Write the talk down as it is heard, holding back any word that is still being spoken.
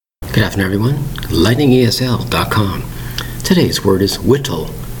Good afternoon, everyone. LightningESL.com. Today's word is whittle.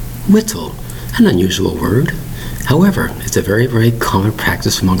 Whittle, an unusual word. However, it's a very, very common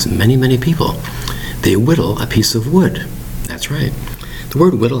practice amongst many, many people. They whittle a piece of wood. That's right. The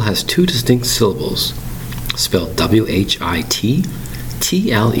word whittle has two distinct syllables, spelled W-H-I-T-T-L-E.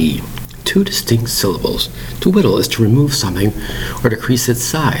 Two distinct syllables. To whittle is to remove something or decrease its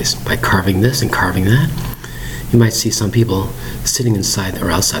size by carving this and carving that. You might see some people sitting inside or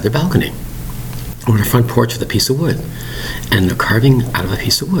outside their balcony or on a front porch with a piece of wood, and they're carving out of a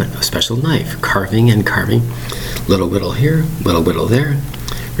piece of wood, a special knife, carving and carving, little whittle here, little whittle there,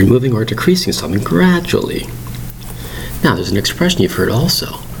 removing or decreasing something gradually. Now, there's an expression you've heard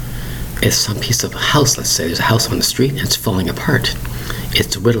also. It's some piece of a house, let's say there's a house on the street and it's falling apart.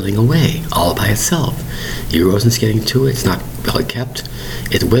 It's whittling away all by itself. You wasn't getting to it, it's not well kept.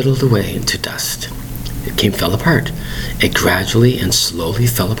 It whittled away into dust. It fell apart. It gradually and slowly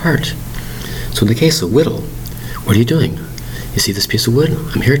fell apart. So in the case of whittle, what are you doing? You see this piece of wood?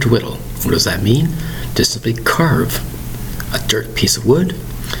 I'm here to whittle. What does that mean? To simply carve a dirt piece of wood.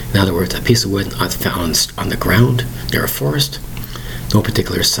 In other words, a piece of wood found on the ground near a forest. No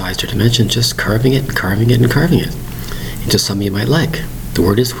particular size or dimension, just carving it and carving it and carving it into something you might like. The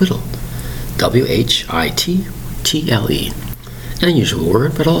word is whittle. W-H-I-T-T-L-E. An unusual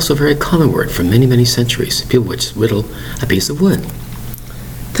word, but also a very common word for many, many centuries. People would whittle a piece of wood.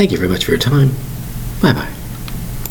 Thank you very much for your time. Bye-bye.